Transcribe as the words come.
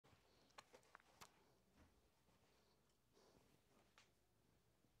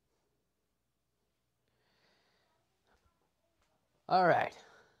All right.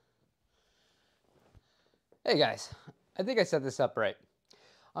 Hey guys, I think I set this up right.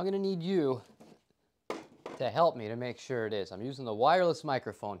 I'm gonna need you to help me to make sure it is. I'm using the wireless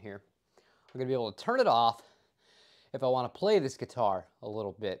microphone here. I'm gonna be able to turn it off if I want to play this guitar a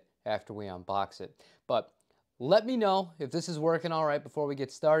little bit after we unbox it. But let me know if this is working all right before we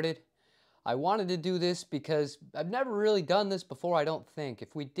get started. I wanted to do this because I've never really done this before, I don't think.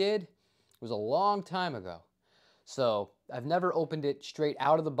 If we did, it was a long time ago. So I've never opened it straight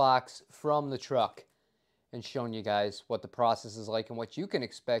out of the box from the truck and shown you guys what the process is like and what you can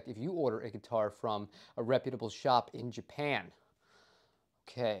expect if you order a guitar from a reputable shop in Japan.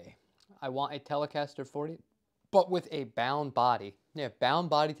 Okay, I want a Telecaster 40, but with a bound body. Yeah, bound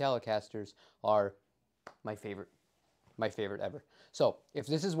body Telecasters are my favorite ever. So if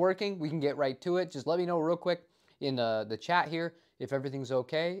this is working, we can get right to it. Just let me know real quick in the chat here if everything's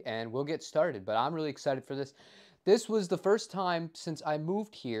okay, and we'll get started. But I'm really excited for this. This was the first time since I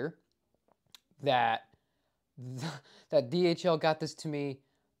moved here that DHL got this to me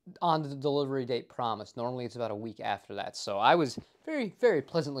on the delivery date promised. Normally it's about a week after that. So I was very, very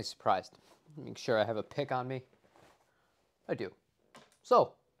pleasantly surprised. Make sure I have a pick on me. I do.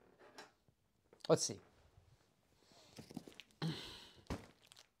 So, let's see.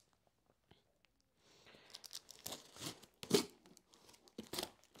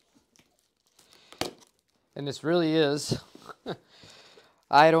 And this really is,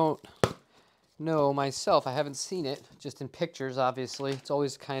 I don't know myself. I haven't seen it, just in pictures, obviously. It's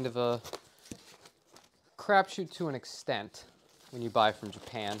always kind of a crapshoot to an extent when you buy from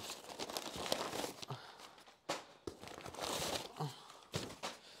Japan.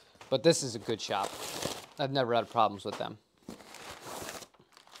 But this is a good shop. I've never had problems with them.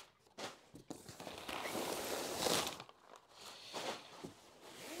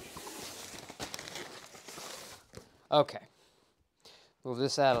 Okay. Move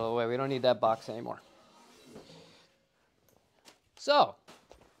this out of the way. We don't need that box anymore. So,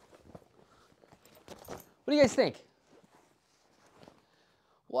 what do you guys think?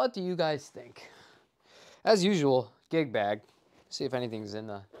 What do you guys think? As usual, gig bag. See if anything's in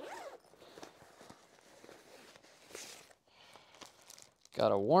the...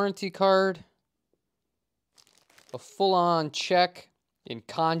 Got a warranty card. A full-on check in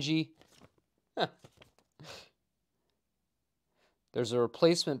kanji. There's a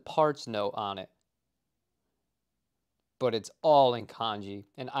replacement parts note on it. But it's all in kanji,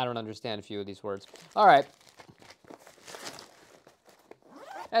 and I don't understand a few of these words. All right.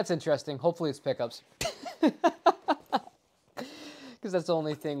 That's interesting. Hopefully it's pickups. Because that's the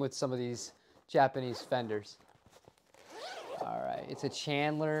only thing with some of these Japanese Fenders. All right, it's a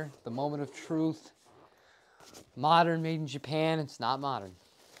Chandler, the Moment of Truth. Modern, made in Japan. It's not modern.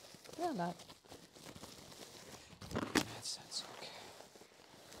 Yeah, not. That's okay.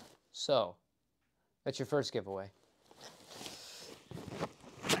 So, that's your first giveaway.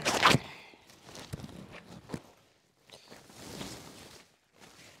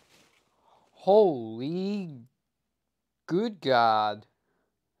 Holy good God.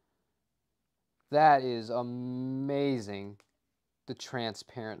 That is amazing. The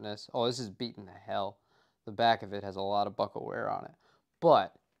transparentness. Oh, this is beating the hell. The back of it has a lot of buckle wear on it.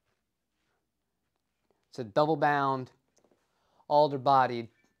 But it's a double bound, alder bodied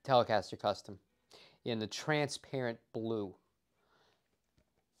Telecaster Custom in the transparent blue.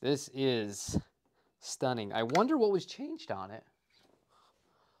 This is stunning. I wonder what was changed on it.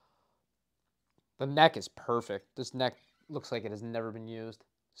 The neck is perfect. This neck looks like it has never been used.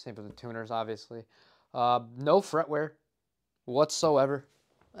 Same for the tuners, obviously. No fretwear whatsoever.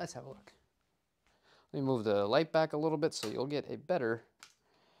 Let's have a look. Let me move the light back a little bit so you'll get a better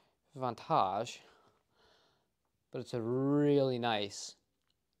vantage. But it's a really nice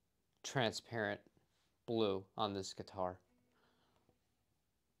transparent blue on this guitar.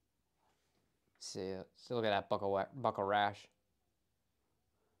 See, look at that buckle rash.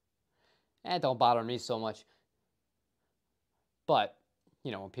 And it don't bother me so much. But,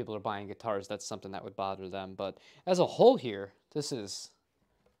 you know, when people are buying guitars, that's something that would bother them. But as a whole here, this is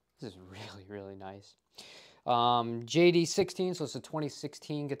really, really nice. JD16, so it's a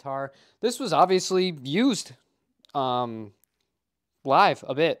 2016 guitar. This was obviously used live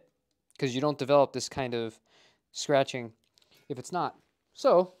a bit, because you don't develop this kind of scratching if it's not.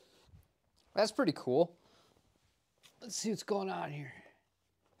 So, that's pretty cool. Let's see what's going on here.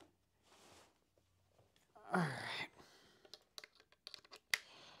 All right.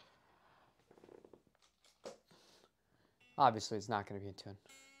 Obviously, it's not going to be in tune.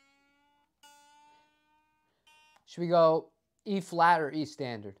 Should we go E flat or E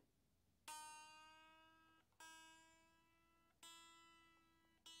standard?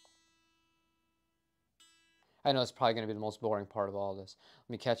 I know it's probably going to be the most boring part of all this.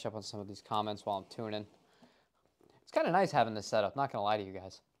 Let me catch up on some of these comments while I'm tuning. It's kind of nice having this set up, not going to lie to you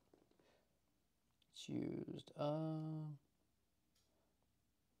guys. It's used.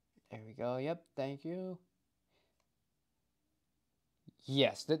 There we go. Yep, thank you.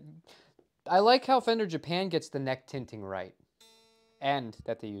 Yes, I like how Fender Japan gets the neck tinting right, and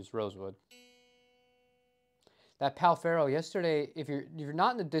that they use rosewood. That Pal Pharaoh yesterday, if you're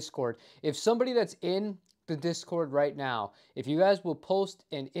not in the Discord, if somebody that's in the Discord right now, if you guys will post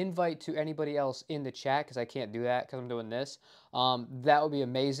an invite to anybody else in the chat, because I can't do that because I'm doing this, that would be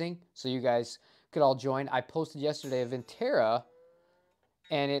amazing. So you guys could all join. I posted yesterday a Vintera,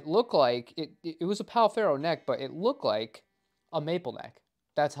 and it looked like it was a Pal Pharaoh neck, but it looked like a maple neck.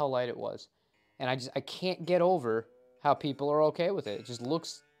 That's how light it was, and I can't get over how people are okay with it. It just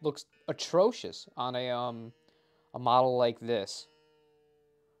looks atrocious on a model like this,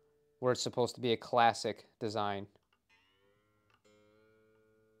 where it's supposed to be a classic design.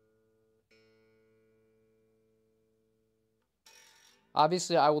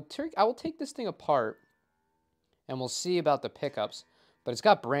 Obviously, I will take this thing apart, and we'll see about the pickups. But it's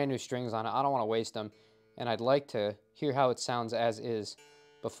got brand new strings on it. I don't want to waste them, and I'd like to hear how it sounds as is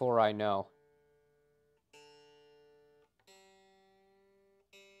before I know.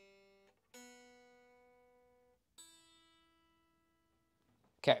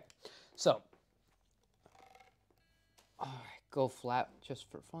 Okay, so all right, go flat just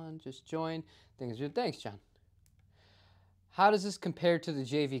for fun. Just join. Thanks, John. How does this compare to the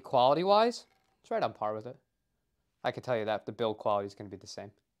JV quality-wise? It's right on par with it. I can tell you that the build quality is going to be the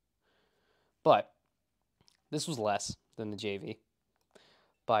same. But this was less than the JV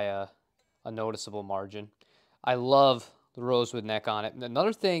by a noticeable margin. I love the rosewood neck on it. And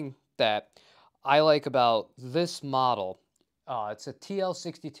another thing that I like about this model, it's a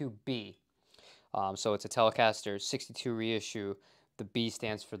TL62B. So it's a Telecaster 62 reissue. The B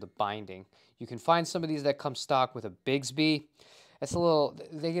stands for the binding. You can find some of these that come stock with a Bigsby.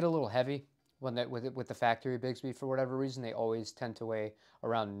 They get a little heavy when with the factory Bigsby for whatever reason. They always tend to weigh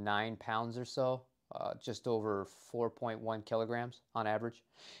around 9 pounds or so, just over 4.1 kilograms on average,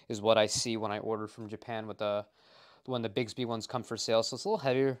 is what I see when I order from Japan when the Bigsby ones come for sale. So it's a little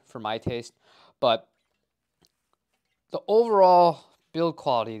heavier for my taste, but the overall build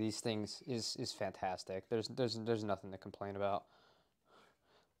quality of these things is fantastic. There's nothing to complain about.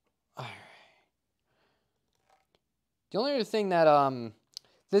 All right. The only other thing that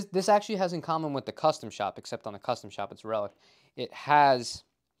this actually has in common with the custom shop, except on the custom shop it's Relic, it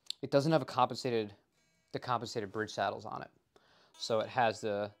doesn't have the compensated bridge saddles on it. So it has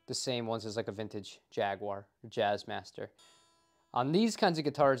the same ones as like a vintage Jaguar or Jazzmaster. On these kinds of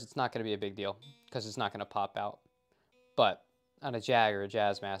guitars, it's not going to be a big deal because it's not going to pop out. But on a Jag or a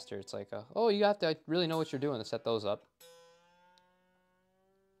Jazzmaster, it's like, oh, you have to really know what you're doing to set those up.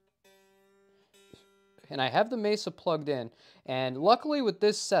 And I have the Mesa plugged in, and luckily with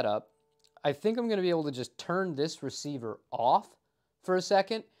this setup, I think I'm going to be able to just turn this receiver off for a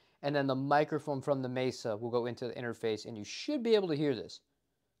second, and then the microphone from the Mesa will go into the interface, and you should be able to hear this.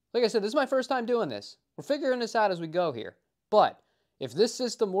 Like I said, this is my first time doing this. We're figuring this out as we go here. But if this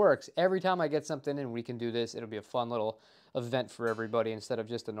system works, every time I get something in, we can do this. It'll be a fun little event for everybody instead of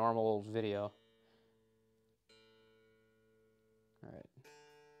just a normal old video. All right.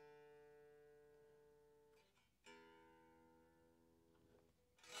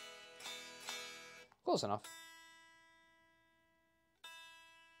 Close enough.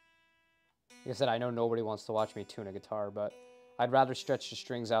 Like I said, I know nobody wants to watch me tune a guitar, but I'd rather stretch the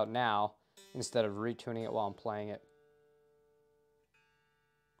strings out now instead of retuning it while I'm playing it.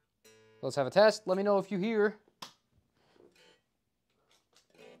 Let's have a test. Let me know if you hear.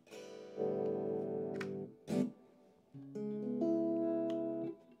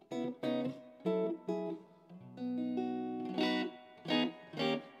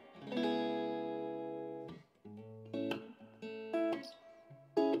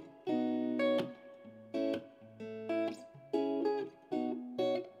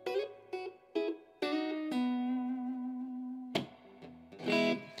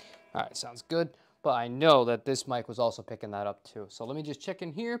 All right, sounds good, but I know that this mic was also picking that up too. So let me just check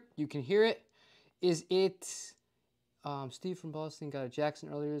in here. You can hear it. Is it, Steve from Boston got a Jackson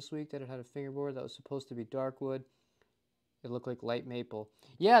earlier this week that it had a fingerboard that was supposed to be dark wood. It looked like light maple.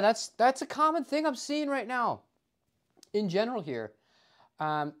 Yeah, that's a common thing I'm seeing right now in general here.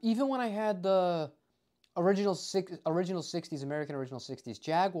 Even when I had the original 60s, American original 60s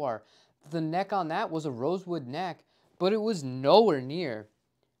Jaguar, the neck on that was a rosewood neck, but it was nowhere near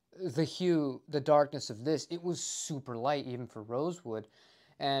the hue, the darkness of this. It was super light even for rosewood.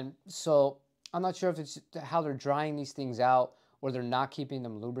 And so I'm not sure if it's how they're drying these things out, or they're not keeping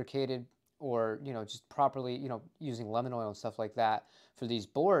them lubricated, or just properly using lemon oil and stuff like that for these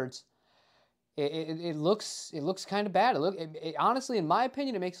boards. It looks kind of bad. Honestly, in my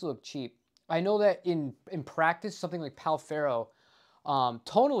opinion, it makes it look cheap. I know that in practice, something like Pal Ferro,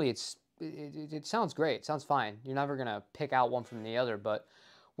 tonally it sounds great. It sounds fine. You're never gonna pick out one from the other. But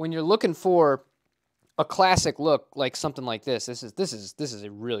when you're looking for a classic look like something like this is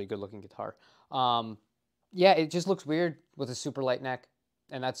a really good looking guitar. Yeah, it just looks weird with a super light neck,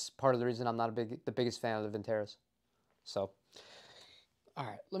 and that's part of the reason I'm not the biggest fan of the Vinteras. So, all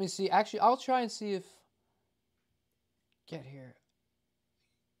right, let me see. Actually, I'll try and see if get here.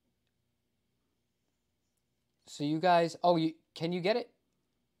 So you guys, can you get it?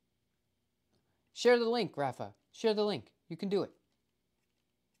 Share the link, Rafa. Share the link. You can do it.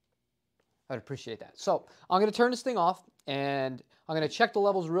 I'd appreciate that. So I'm going to turn this thing off, and I'm going to check the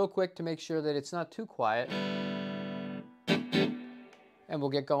levels real quick to make sure that it's not too quiet. And we'll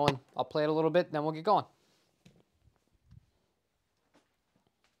get going. I'll play it a little bit, then we'll get going.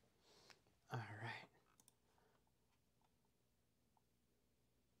 All right.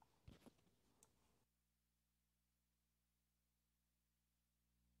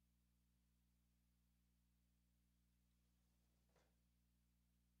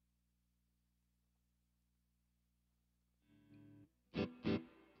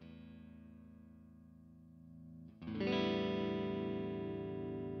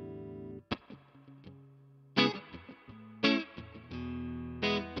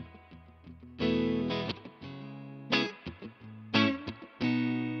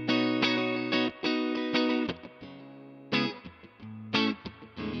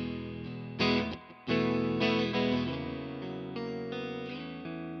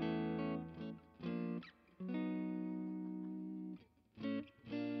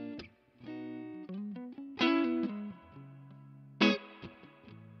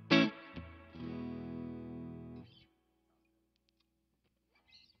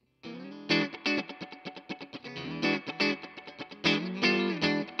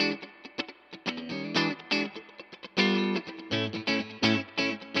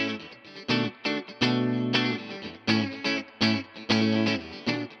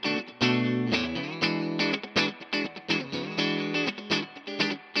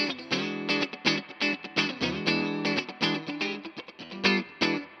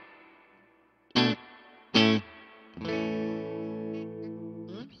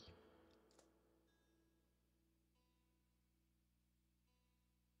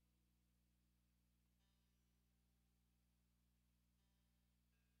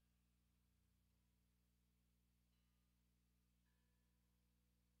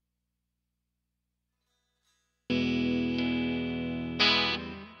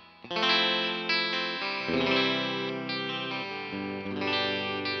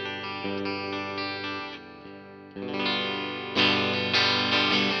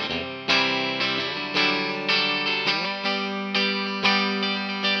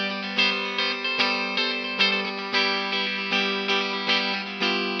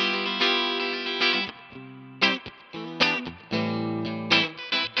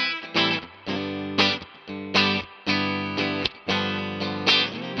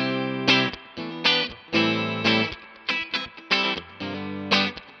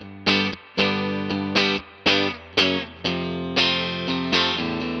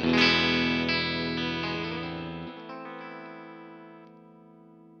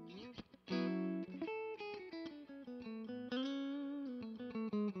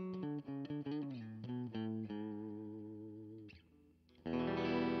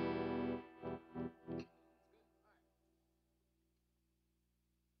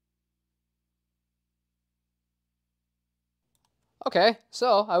 Okay,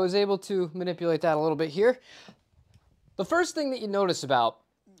 so I was able to manipulate that a little bit here. The first thing that you notice about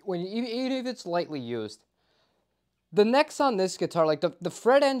even if it's lightly used, the necks on this guitar, like the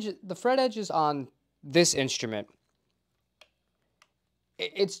fret edges on this instrument,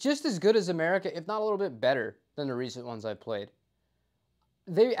 it's just as good as America, if not a little bit better than the recent ones I played.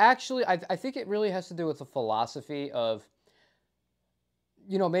 They actually, I think it really has to do with the philosophy of,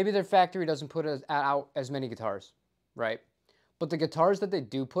 maybe their factory doesn't put out as many guitars, right? But the guitars that they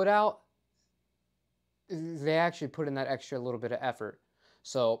do put out, they actually put in that extra little bit of effort.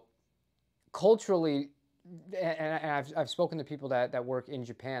 So culturally, and I've spoken to people that work in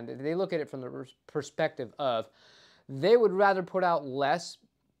Japan, they look at it from the perspective of they would rather put out less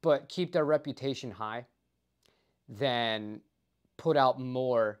but keep their reputation high than put out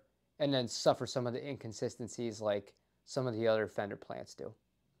more and then suffer some of the inconsistencies like some of the other Fender plants do.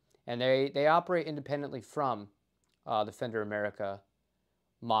 and they operate independently from the Fender America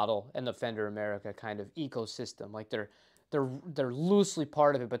model and the Fender America kind of ecosystem. Like they're loosely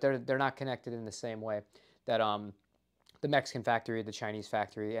part of it, but they're not connected in the same way that the Mexican factory, the Chinese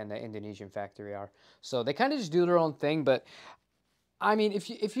factory, and the Indonesian factory are. So they kind of just do their own thing. But I mean,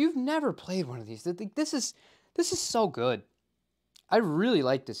 if you've never played one of these, this is so good. I really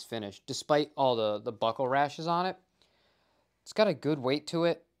like this finish, despite all the buckle rashes on it. It's got a good weight to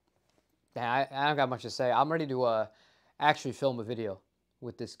it. I don't got much to say. I'm ready to actually film a video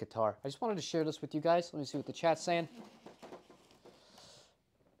with this guitar. I just wanted to share this with you guys. Let me see what the chat's saying.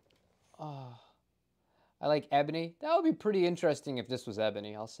 Oh, I like ebony. That would be pretty interesting if this was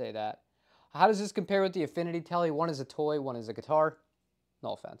ebony. I'll say that. How does this compare with the Affinity Tele? One is a toy, one is a guitar.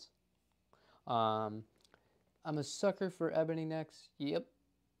 No offense. I'm a sucker for ebony necks. Yep.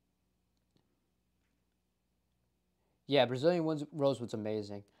 Yeah, Brazilian Rosewood's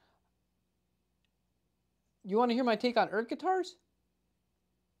amazing. You want to hear my take on Urt guitars?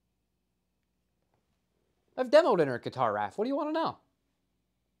 I've demoed an Urt guitar, Raph. What do you want to know?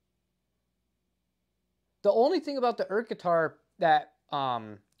 The only thing about the Urt guitar that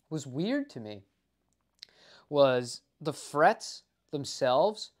was weird to me was the frets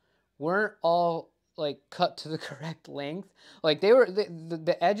themselves weren't all like cut to the correct length. Like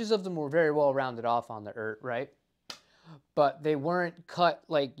the edges of them were very well rounded off on the Urt, right? But they weren't cut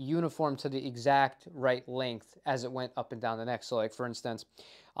like uniform to the exact right length as it went up and down the neck. So like for instance,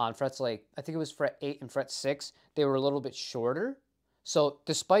 on frets like, I think it was fret 8 and fret 6, they were a little bit shorter. So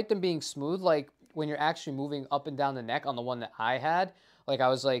despite them being smooth, like when you're actually moving up and down the neck on the one that I had, like I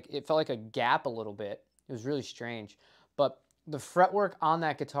was like, it felt like a gap a little bit. It was really strange. But the fretwork on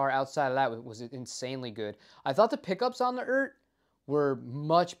that guitar outside of that was insanely good. I thought the pickups on the Urt were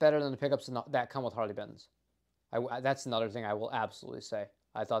much better than the pickups that come with Harley Benton's. That's another thing I will absolutely say.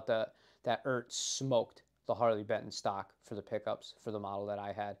 I thought that Urt smoked the Harley Benton stock for the pickups for the model that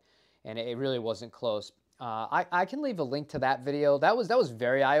I had, and it really wasn't close. I can leave a link to that video. That was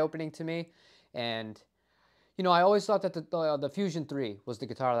very eye-opening to me, and you know, I always thought that the Fusion 3 was the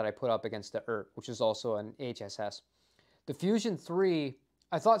guitar that I put up against the Urt, which is also an HSS. The Fusion 3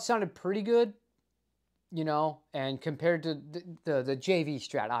 I thought sounded pretty good, you know, and compared to the JV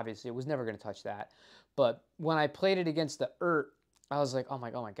Strat, obviously it was never going to touch that. But when I played it against the Urt, I was like, oh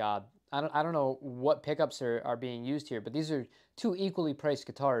my God. I don't know what pickups are being used here, but these are two equally priced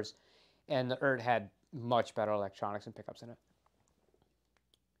guitars, and the Urt had much better electronics and pickups in it.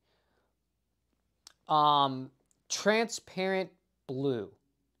 Transparent Blue,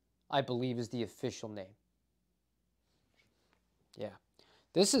 I believe, is the official name. Yeah,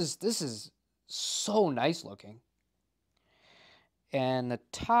 this is so nice looking. And the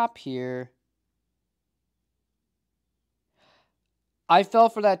top here, I fell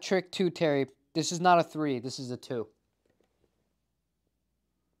for that trick too, Terry. This is not a 3. This is a 2.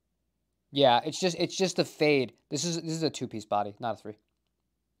 Yeah, it's just a fade. This is a 2-piece body, not a 3.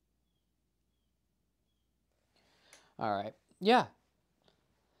 All right. Yeah.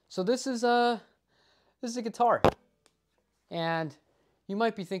 So this is a guitar. And you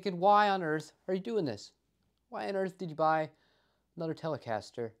might be thinking, why on earth are you doing this? Why on earth did you buy another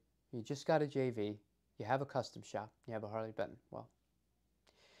Telecaster? You just got a JV. You have a custom shop. You have a Harley Benton. Well,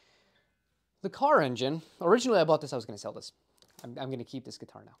 the car engine, originally I bought this, I was going to sell this. I'm going to keep this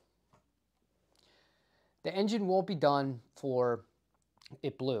guitar now. The engine won't be done for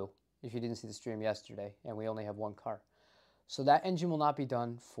It Blue, if you didn't see the stream yesterday, and we only have one car. So that engine will not be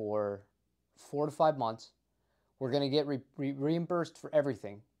done for 4 to 5 months. We're going to get reimbursed for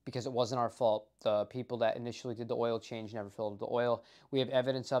everything because it wasn't our fault. The people that initially did the oil change never filled up the oil. We have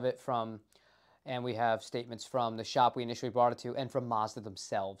evidence of it and we have statements from the shop we initially brought it to and from Mazda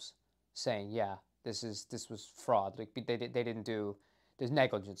themselves saying, yeah, this was fraud. Like they didn't do, there's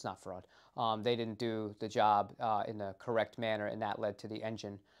negligence, not fraud. They didn't do the job in the correct manner, and that led to the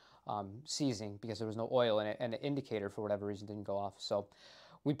engine seizing because there was no oil in it, and the indicator for whatever reason didn't go off. So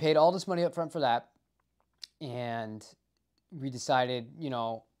we paid all this money up front for that, and we decided, you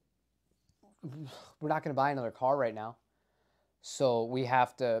know, we're not going to buy another car right now, so we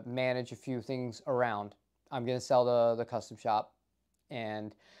have to manage a few things around. I'm going to sell the custom shop,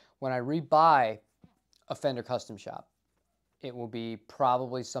 and when I rebuy a Fender custom shop, it will be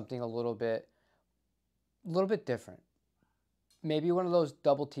probably something a little bit different. Maybe one of those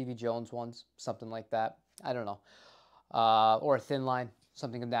double TV Jones ones, something like that. I don't know. Or a thin line,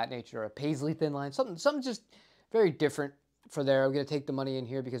 something of that nature, or a Paisley thin line, something just very different for there. I'm going to take the money in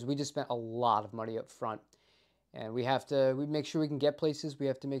here because we just spent a lot of money up front. And we make sure we can get places. We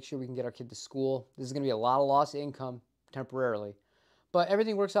have to make sure we can get our kid to school. This is going to be a lot of lost income temporarily. But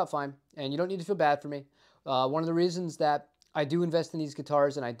everything works out fine, and you don't need to feel bad for me. One of the reasons that I do invest in these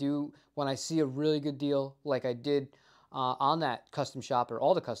guitars, and I do when I see a really good deal, like I did on that custom shop or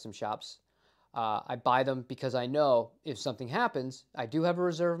all the custom shops, I buy them because I know if something happens, I do have a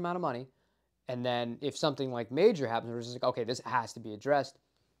reserve amount of money. And then if something like major happens, it's like, okay, this has to be addressed.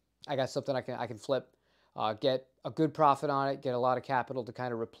 I got something I can flip, get a good profit on it, get a lot of capital to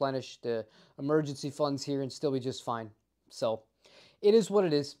kind of replenish the emergency funds here and still be just fine. So it is what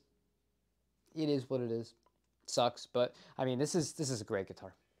it is. It is what it is. Sucks, but I mean, this is a great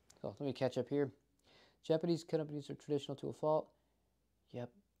guitar. So let me catch up here. Japanese companies are traditional to a fault. Yep.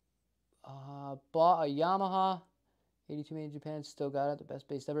 Bought a Yamaha 82 made in Japan, still got it, the best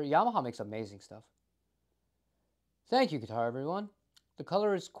bass ever. Yamaha makes amazing stuff. Thank you, guitar everyone. The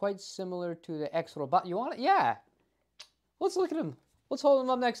color is quite similar to the X Robot. You want it? Yeah. Let's look at them. Let's hold them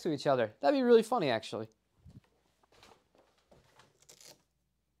up next to each other. That'd be really funny, actually.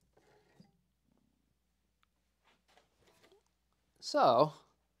 So,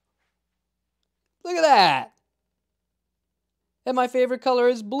 look at that. And my favorite color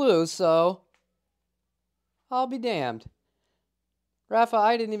is blue, so I'll be damned. Rafa,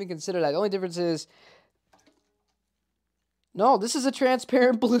 I didn't even consider that. The only difference is, no, this is a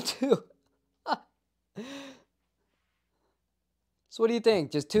transparent blue too. So what do you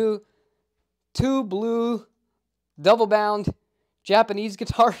think? Just two blue double-bound Japanese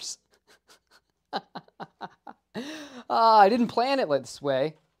guitars? I didn't plan it this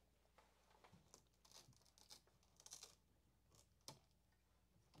way.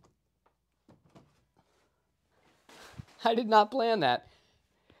 I did not plan that.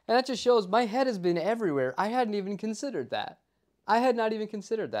 And that just shows my head has been everywhere. I hadn't even considered that. I had not even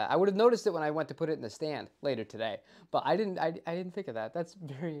considered that. I would have noticed it when I went to put it in the stand later today. But I didn't think of that. That's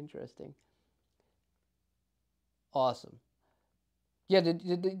very interesting. Awesome. Yeah,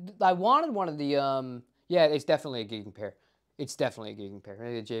 I wanted one of the, yeah, it's definitely a gigging pair. It's definitely a gigging pair.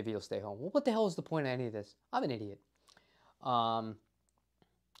 Maybe the JV will stay home. Well, what the hell is the point of any of this? I'm an idiot. I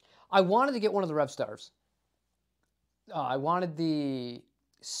wanted to get one of the Revstars. I wanted the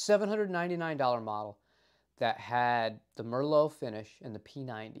 $799 model that had the Merlot finish and the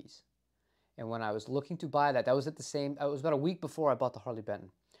P90s. And when I was looking to buy that, that was at the same, it was about a week before I bought the Harley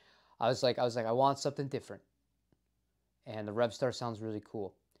Benton. I was like, I want something different. And the Revstar sounds really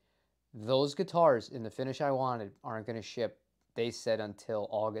cool. Those guitars in the finish I wanted aren't going to ship, they said, until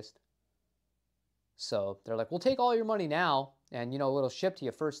August. So they're like, we'll take all your money now, and, you know, it'll ship to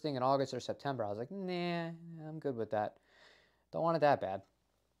you first thing in August or September. I was like, nah, I'm good with that. Don't want it that bad.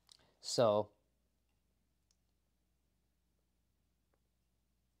 So,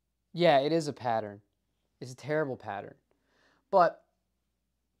 yeah, it is a pattern. It's a terrible pattern. But,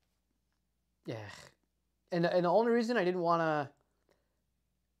 yeah. And the only reason I didn't want to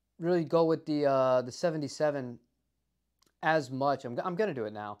really go with the 77 as much, I'm going to do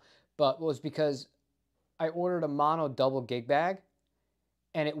it now, but was because I ordered a mono double gig bag,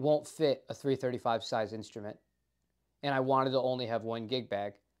 and it won't fit a 335 size instrument. And I wanted to only have one gig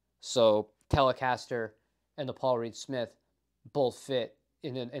bag. So Telecaster and the Paul Reed Smith both fit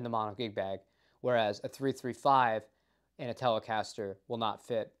in the mono gig bag, whereas a 335 and a Telecaster will not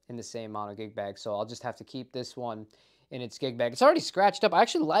fit in the same mono gig bag. So I'll just have to keep this one in its gig bag. It's already scratched up. I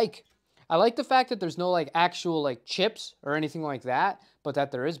like the fact that there's no like actual like chips or anything like that, but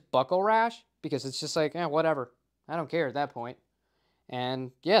that there is buckle rash, because it's just like, whatever. I don't care at that point.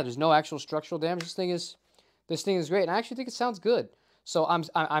 And yeah, there's no actual structural damage. This thing is great, and I actually think it sounds good. So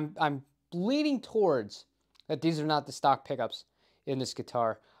I'm leaning towards that these are not the stock pickups in this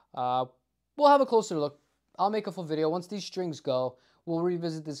guitar. We'll have a closer look. I'll make a full video once these strings go. We'll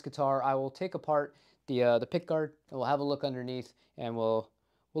revisit this guitar. I will take apart the pick guard, and we'll have a look underneath, and we'll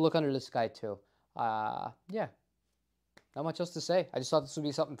look under this guy too. Yeah, not much else to say. I just thought this would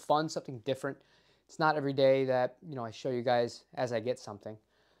be something fun, something different. It's not every day that, you know, I show you guys as I get something.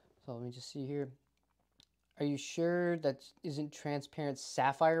 So let me just see here. Are you sure that isn't transparent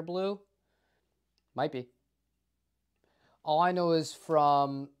sapphire blue? Might be. All I know is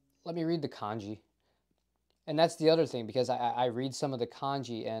from, let me read the kanji. And that's the other thing, because I read some of the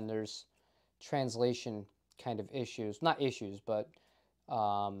kanji and there's translation kind of issues. Not issues, but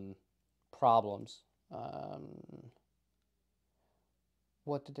problems.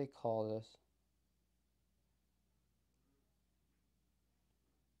 What did they call this?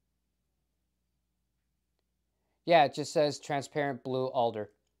 Yeah, it just says transparent blue alder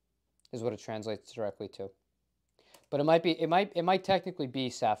is what it translates directly to. But it might technically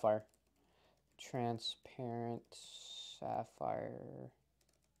be sapphire. Transparent sapphire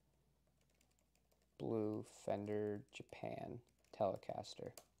blue Fender Japan. Telecaster.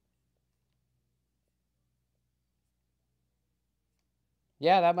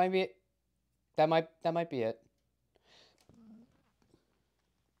 Yeah, that might be it. That might be it.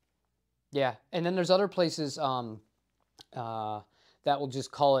 Yeah, and then there's other places that will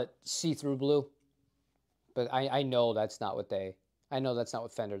just call it see-through blue, but I know that's not what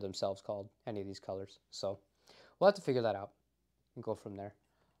Fender themselves called any of these colors. So we'll have to figure that out and go from there.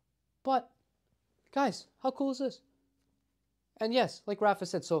 But guys, how cool is this? And yes, like Rafa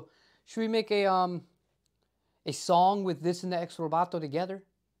said, so should we make a song with this and the Ex Robato together?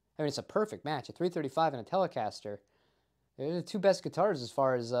 I mean, it's a perfect match. A 335 and a Telecaster. They're the two best guitars as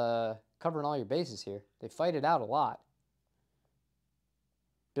far as covering all your bases here. They fight it out a lot.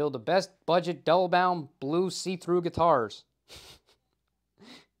 Build the best budget double-bound blue see-through guitars.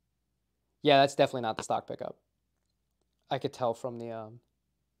 Yeah, that's definitely not the stock pickup. I could tell from the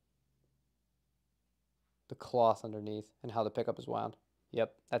cloth underneath and how the pickup is wound.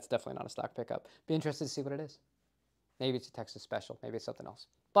 Yep, that's definitely not a stock pickup. Be interested to see what it is. Maybe it's a Texas special. Maybe it's something else.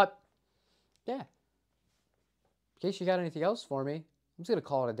 But, yeah. In case you got anything else for me, I'm just going to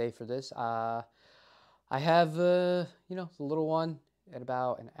call it a day for this. I have, the little one at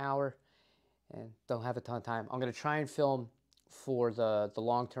about an hour and don't have a ton of time. I'm going to try and film for the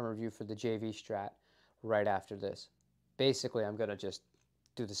long-term review for the JV Strat right after this. Basically, I'm going to just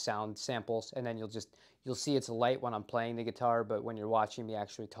do the sound samples, and then you'll see it's light when I'm playing the guitar, but when you're watching me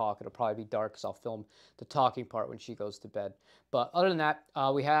actually talk, it'll probably be dark because I'll film the talking part when she goes to bed. But other than that,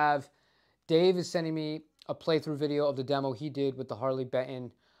 we have Dave is sending me a playthrough video of the demo he did with the Harley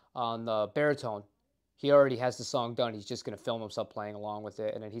Benton on the baritone. He already has the song done. He's just going to film himself playing along with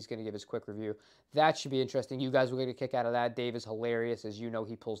it, and then he's going to give his quick review. That should be interesting. You guys will get a kick out of that. Dave is hilarious. As you know,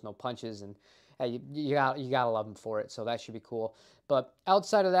 he pulls no punches, and you gotta love him for it. So that should be cool. But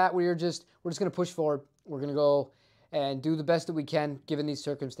outside of that, we're just going to push forward. We're going to go and do the best that we can given these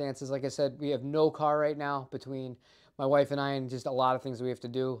circumstances. Like I said, we have no car right now between my wife and I, and just a lot of things that we have to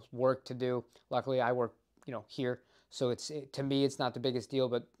do, work to do. Luckily, I work, here. So to me, it's not the biggest deal,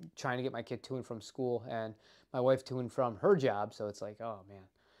 but trying to get my kid to and from school and my wife to and from her job. So it's like, oh man,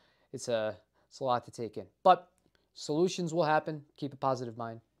 it's a lot to take in. But solutions will happen. Keep a positive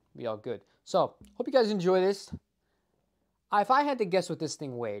mind. Be all good. So hope you guys enjoy this. If I had to guess what this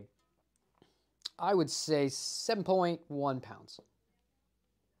thing weighed, I would say 7.1 pounds.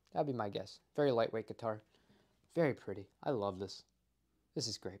 That'd be my guess. Very lightweight guitar. Very pretty. I love this. This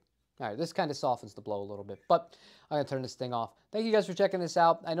is great. All right, this kind of softens the blow a little bit, but I'm going to turn this thing off. Thank you guys for checking this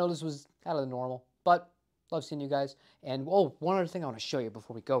out. I know this was out of the normal, but love seeing you guys. And, oh, one other thing I want to show you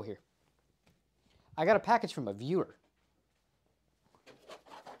before we go here. I got a package from a viewer.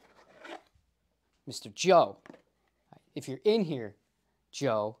 Mr. Joe. If you're in here,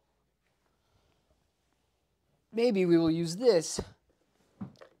 Joe, maybe we will use this.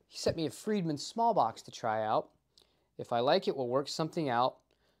 He sent me a Friedman small box to try out. If I like it, we'll work something out.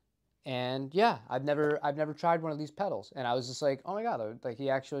 And yeah, I've never tried one of these pedals, and I was just like, oh my god, like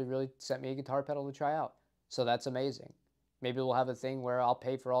he actually really sent me a guitar pedal to try out. So that's amazing. Maybe we'll have a thing where I'll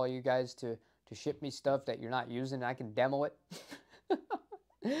pay for all you guys to ship me stuff that you're not using and I can demo it.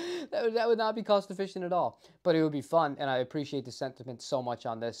 That would not be cost efficient at all, but it would be fun, and I appreciate the sentiment so much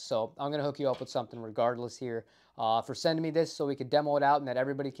on this. So I'm gonna hook you up with something regardless here for sending me this so we could demo it out and that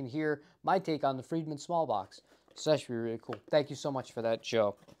everybody can hear my take on the Friedman small box. So that should be really cool. Thank you so much for that,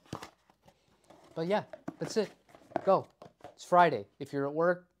 Joe. But yeah, that's it. Go. It's Friday. If you're at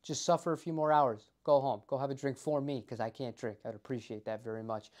work, just suffer a few more hours. Go home. Go have a drink for me because I can't drink. I'd appreciate that very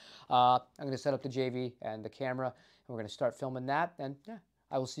much. I'm going to set up the JV and the camera, and we're going to start filming that. And yeah,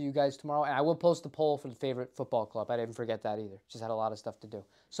 I will see you guys tomorrow. And I will post the poll for the favorite football club. I didn't forget that either. Just had a lot of stuff to do.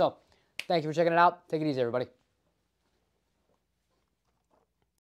 So thank you for checking it out. Take it easy, everybody.